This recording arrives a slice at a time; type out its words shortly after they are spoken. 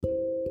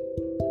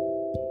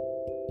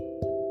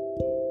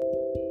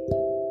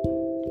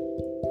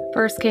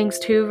First Kings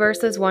 2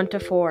 verses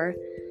 1-4.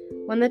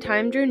 When the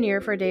time drew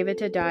near for David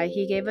to die,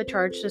 he gave a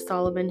charge to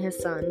Solomon his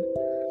son.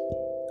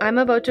 "I am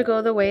about to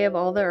go the way of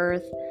all the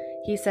earth,"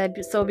 he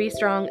said, "so be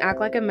strong, act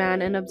like a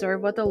man, and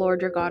observe what the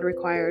Lord your God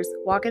requires.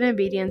 Walk in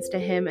obedience to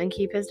him, and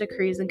keep his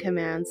decrees and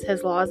commands,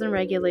 his laws and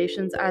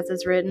regulations,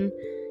 as written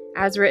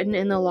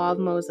in the law of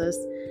Moses.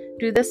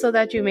 Do this so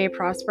that you may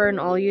prosper in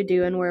all you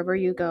do and wherever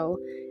you go,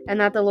 and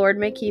that the Lord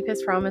may keep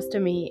his promise to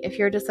me. If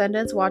your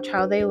descendants watch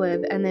how they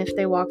live, and if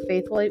they walk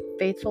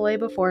faithfully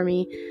before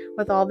me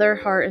with all their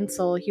heart and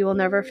soul, you will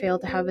never fail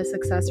to have a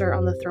successor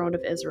on the throne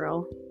of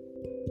Israel."